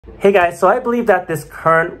Hey guys, so I believe that this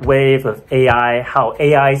current wave of AI, how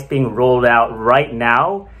AI is being rolled out right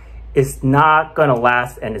now, is not going to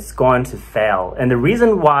last and it's going to fail. And the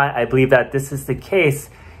reason why I believe that this is the case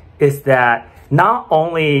is that not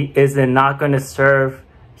only is it not going to serve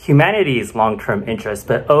humanity's long-term interests,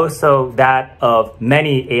 but also that of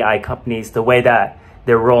many AI companies, the way that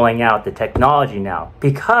they're rolling out the technology now.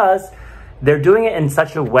 Because they're doing it in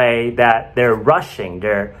such a way that they're rushing,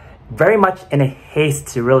 they're very much in a haste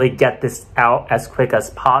to really get this out as quick as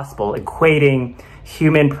possible, equating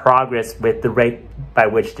human progress with the rate by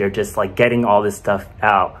which they're just like getting all this stuff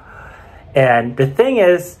out. And the thing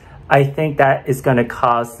is, I think that is going to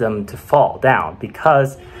cause them to fall down,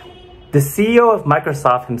 because the CEO of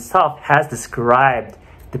Microsoft himself has described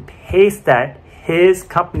the pace that his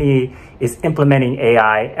company is implementing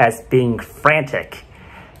AI as being frantic.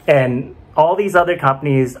 And all these other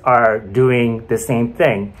companies are doing the same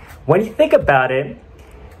thing. When you think about it,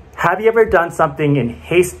 have you ever done something in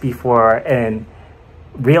haste before and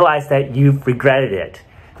realized that you've regretted it?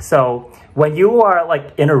 So when you are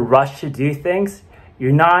like in a rush to do things,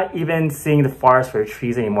 you're not even seeing the forest for the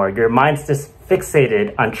trees anymore. Your mind's just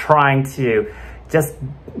fixated on trying to just,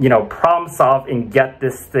 problem solve and get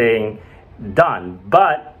this thing done.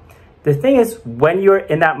 But the thing is, when you're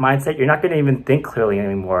in that mindset, you're not going to even think clearly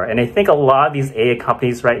anymore. And I think a lot of these AI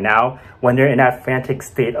companies right now, when they're in that frantic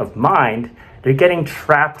state of mind, they're getting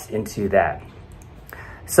trapped into that.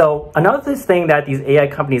 So another thing that these AI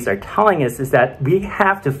companies are telling us is that we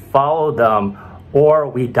have to follow them or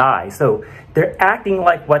we die. So they're acting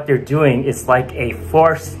like what they're doing is like a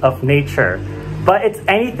force of nature, but it's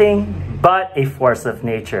anything but a force of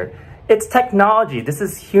nature. It's technology. This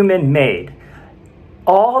is human-made.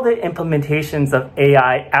 All the implementations of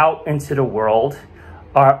AI out into the world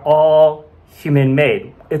are all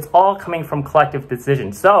human-made. It's all coming from collective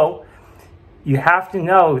decision. So you have to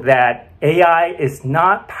know that AI is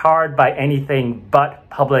not powered by anything but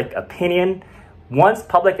public opinion. Once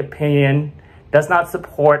public opinion does not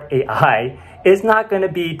support AI, it's not going to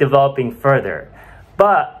be developing further.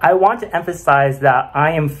 But I want to emphasize that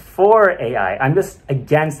I am for AI. I'm just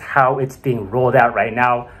against how it's being rolled out right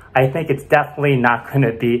now. I think it's definitely not going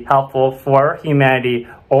to be helpful for humanity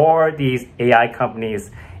or these AI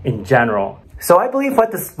companies in general. So I believe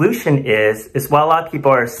what the solution is what a lot of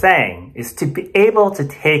people are saying, is to be able to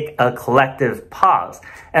take a collective pause.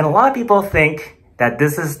 And a lot of people think that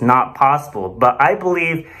this is not possible, but I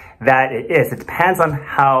believe that it is. It depends on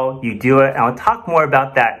how you do it. And I'll talk more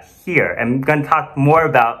about that here. I'm going to talk more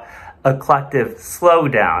about a collective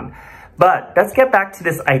slowdown. But let's get back to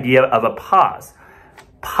this idea of a pause.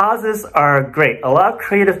 Pauses are great. A lot of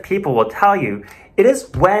creative people will tell you it is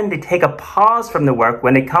when they take a pause from the work,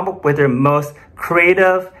 when they come up with their most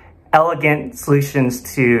creative, elegant solutions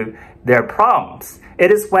to their problems.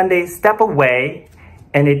 It is when they step away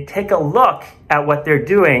and they take a look at what they're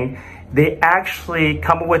doing, they actually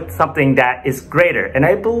come up with something that is greater. And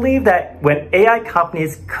I believe that when AI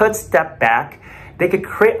companies could step back, they could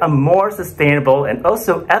create a more sustainable and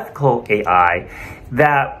also ethical AI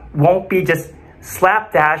that won't be just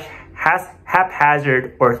slapdash,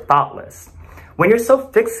 haphazard, or thoughtless. When you're so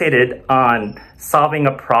fixated on solving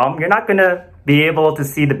a problem, you're not going to be able to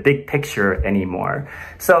see the big picture anymore.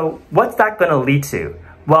 So what's that going to lead to?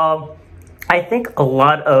 Well, I think a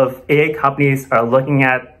lot of AI companies are looking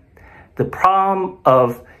at the problem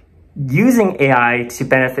of using AI to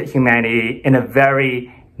benefit humanity in a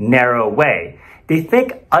very narrow way. They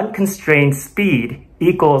think unconstrained speed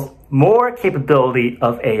equals more capability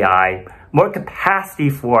of AI, more capacity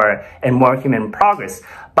for it, and more human progress.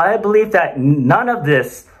 But I believe that none of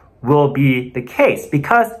this will be the case,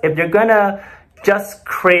 because if they're gonna just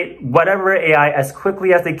create whatever AI as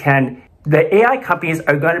quickly as they can, the AI companies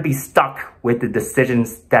are going to be stuck with the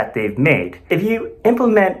decisions that they've made. If you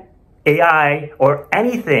implement AI or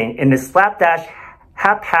anything in this slapdash,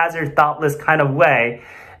 haphazard, thoughtless kind of way,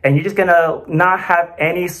 and you're just gonna not have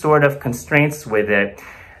any sort of constraints with it,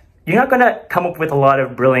 you're not going to come up with a lot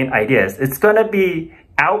of brilliant ideas. It's going to be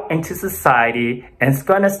out into society and it's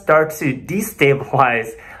going to start to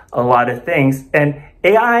destabilize a lot of things. And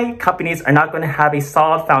AI companies are not going to have a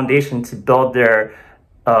solid foundation to build their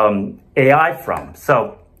AI from.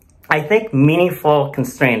 So I think meaningful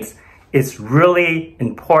constraints is really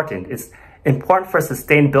important. It's important for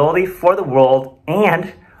sustainability for the world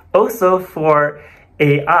and also for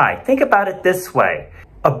AI. Think about it this way.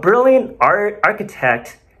 A brilliant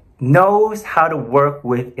architect knows how to work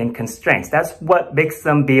within constraints. That's what makes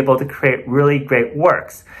them be able to create really great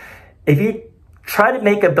works. If you try to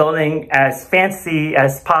make a building as fancy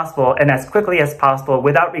as possible and as quickly as possible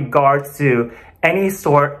without regards to any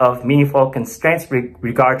sort of meaningful constraints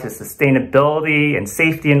regard to sustainability and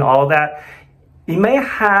safety and all that, you may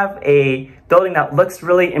have a building that looks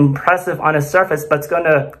really impressive on the surface, but it's going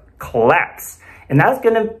to collapse. And that's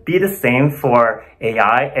going to be the same for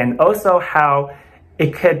AI, and also how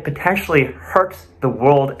it could potentially hurt the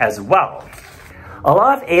world as well. A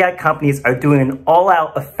lot of AI companies are doing an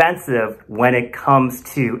all-out offensive when it comes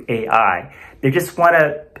to AI. They just want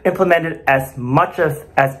to implement it as much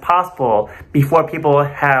as possible before people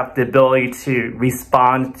have the ability to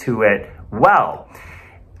respond to it well.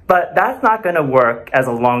 But that's not going to work as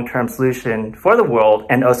a long-term solution for the world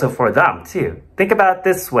and also for them too. Think about it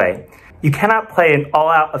this way. You cannot play an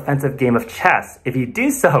all-out offensive game of chess. If you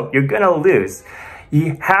do so, you're going to lose.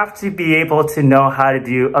 You have to be able to know how to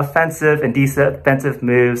do offensive and defensive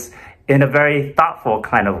moves in a very thoughtful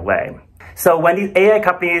kind of way. So when these AI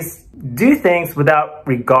companies do things without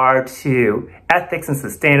regard to ethics and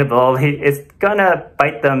sustainability, it's gonna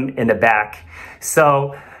bite them in the back.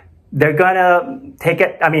 So they're gonna take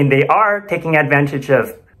it, they are taking advantage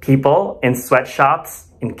of people in sweatshops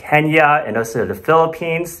in Kenya and also the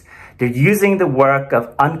Philippines. They're using the work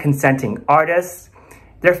of unconsenting artists.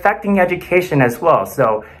 They're affecting education as well.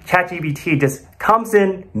 So ChatGPT just comes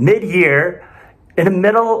in mid-year, in the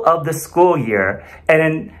middle of the school year, and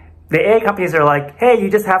then the AI companies are like, hey, you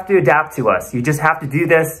just have to adapt to us. You just have to do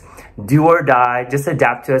this, do or die, just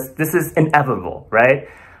adapt to us. This is inevitable, right?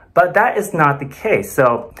 But that is not the case.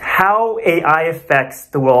 So how AI affects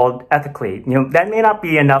the world ethically, that may not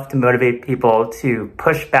be enough to motivate people to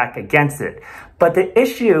push back against it. But the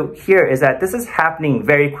issue here is that this is happening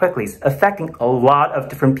very quickly. It's affecting a lot of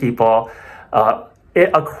different people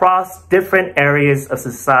across different areas of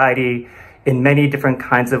society in many different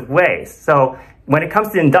kinds of ways. So when it comes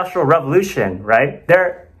to the Industrial Revolution, right,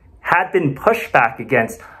 there had been pushback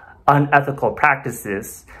against unethical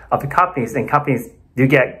practices of the companies, and companies do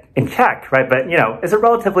get in check, right? But, it's a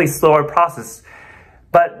relatively slower process.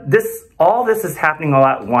 But all this is happening all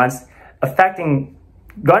at once,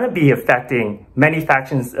 going to be affecting many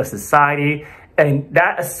factions of society. And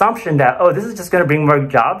that assumption that, oh, this is just going to bring more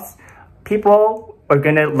jobs, people are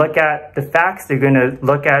going to look at the facts, they're going to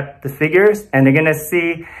look at the figures, and they're going to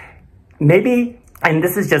see maybe, and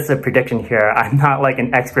this is just a prediction here, I'm not like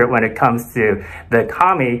an expert when it comes to the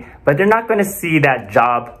economy, but they're not going to see that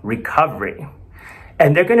job recovery.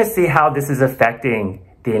 And they're going to see how this is affecting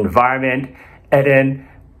the environment. And then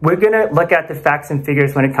we're going to look at the facts and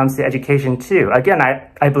figures when it comes to education too. Again,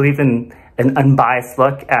 I believe in an unbiased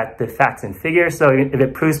look at the facts and figures. So if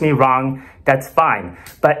it proves me wrong, that's fine.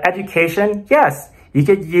 But education, yes, you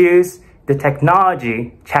could use the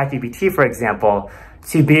technology, ChatGPT for example,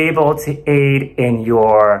 to be able to aid in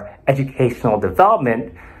your educational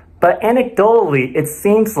development. But anecdotally, it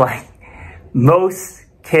seems like most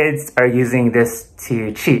kids are using this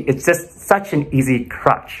to cheat. It's just such an easy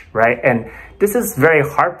crutch, right? And this is very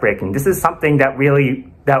heartbreaking. This is something that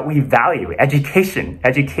we value, education.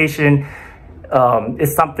 Education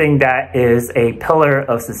is something that is a pillar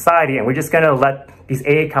of society, and we're just gonna let these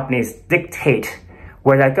AI companies dictate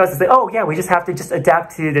where that goes and say, oh yeah, we just have to just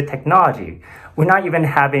adapt to the technology. We're not even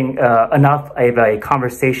having enough of a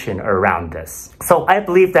conversation around this. So I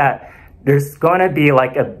believe that there's going to be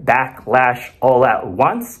like a backlash all at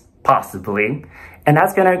once, possibly, and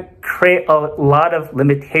that's going to create a lot of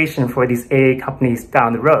limitation for these AI companies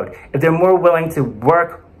down the road. If they're more willing to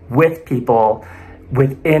work with people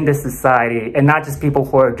within the society, and not just people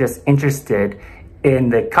who are just interested in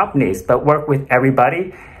the companies, but work with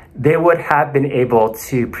everybody, they would have been able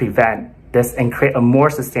to prevent this and create a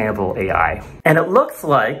more sustainable AI. And it looks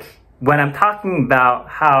like when I'm talking about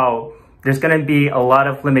how there's going to be a lot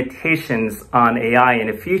of limitations on AI in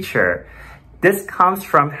the future, this comes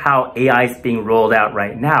from how AI is being rolled out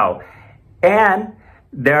right now. And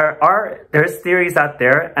there's theories out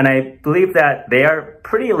there, and I believe that they are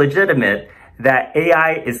pretty legitimate, that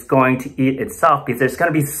AI is going to eat itself because there's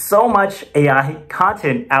going to be so much AI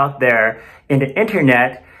content out there in the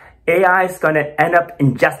internet. AI is going to end up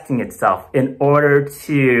ingesting itself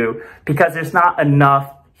because there's not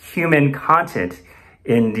enough human content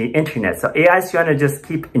in the internet. So AI is going to just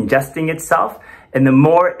keep ingesting itself, and the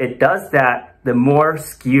more it does that, the more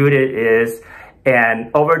skewed it is,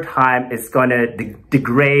 and over time it's going to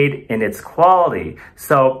degrade in its quality.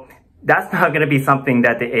 So that's not going to be something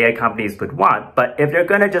that the AI companies would want. But if they're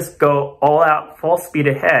going to just go all out, full speed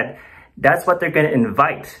ahead, that's what they're going to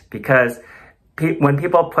invite, because when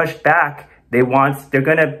people push back, they're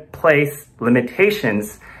going to place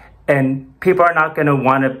limitations, and people are not going to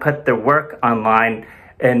want to put their work online.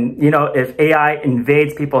 And if AI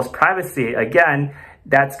invades people's privacy, again,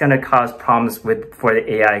 that's going to cause problems for the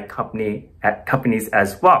AI companies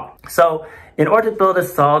as well. So in order to build a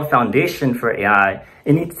solid foundation for AI,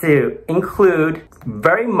 it needs to include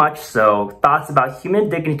very much so thoughts about human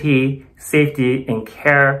dignity, safety, and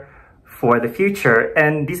care for the future.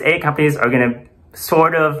 And these AI companies are going to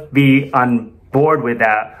sort of be on board with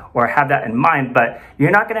that or have that in mind, but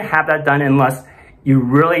you're not going to have that done unless you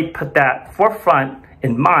really put that forefront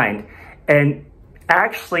in mind and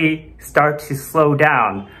actually start to slow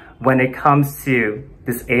down when it comes to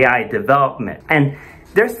this AI development. And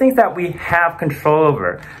there's things that we have control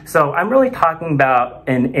over. So I'm really talking about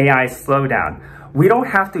an AI slowdown. We don't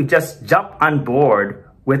have to just jump on board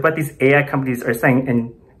with what these AI companies are saying,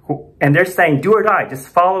 and they're saying, do or die, just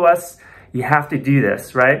follow us, you have to do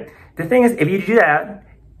this, right? The thing is, if you do that,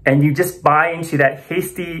 and you just buy into that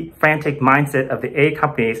hasty, frantic mindset of the AI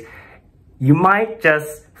companies, you might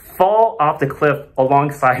just fall off the cliff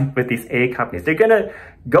alongside with these AI companies. They're gonna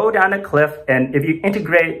go down a cliff, and if you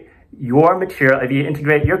integrate your material, if you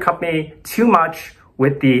integrate your company too much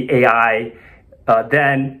with the AI,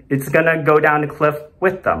 then it's gonna go down the cliff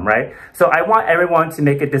with them, right? So I want everyone to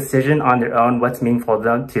make a decision on their own, what's meaningful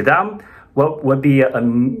to them, what would be a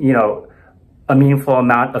meaningful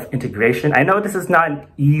amount of integration. I know this is not an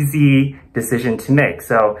easy decision to make.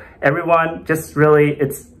 So everyone just really,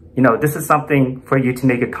 this is something for you to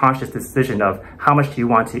make a conscious decision of how much do you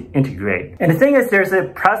want to integrate. And the thing is, there's a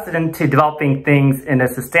precedent to developing things in a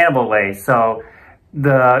sustainable way. So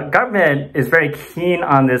the government is very keen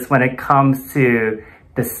on this when it comes to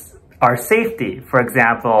our safety. For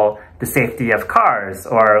example, the safety of cars,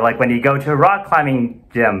 or like when you go to a rock climbing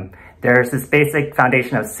gym, there's this basic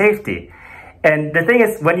foundation of safety. And the thing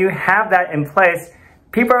is, when you have that in place,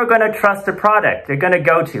 people are going to trust the product. They're going to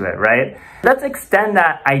go to it, right? Let's extend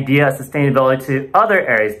that idea of sustainability to other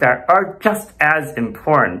areas that are just as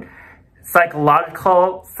important.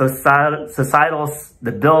 Psychological, societal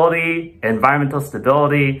stability, environmental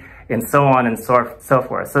stability, and so on and so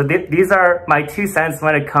forth. So these are my 2 cents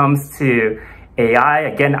when it comes to AI.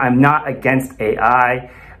 Again, I'm not against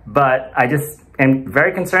AI, but I just am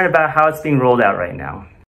very concerned about how it's being rolled out right now.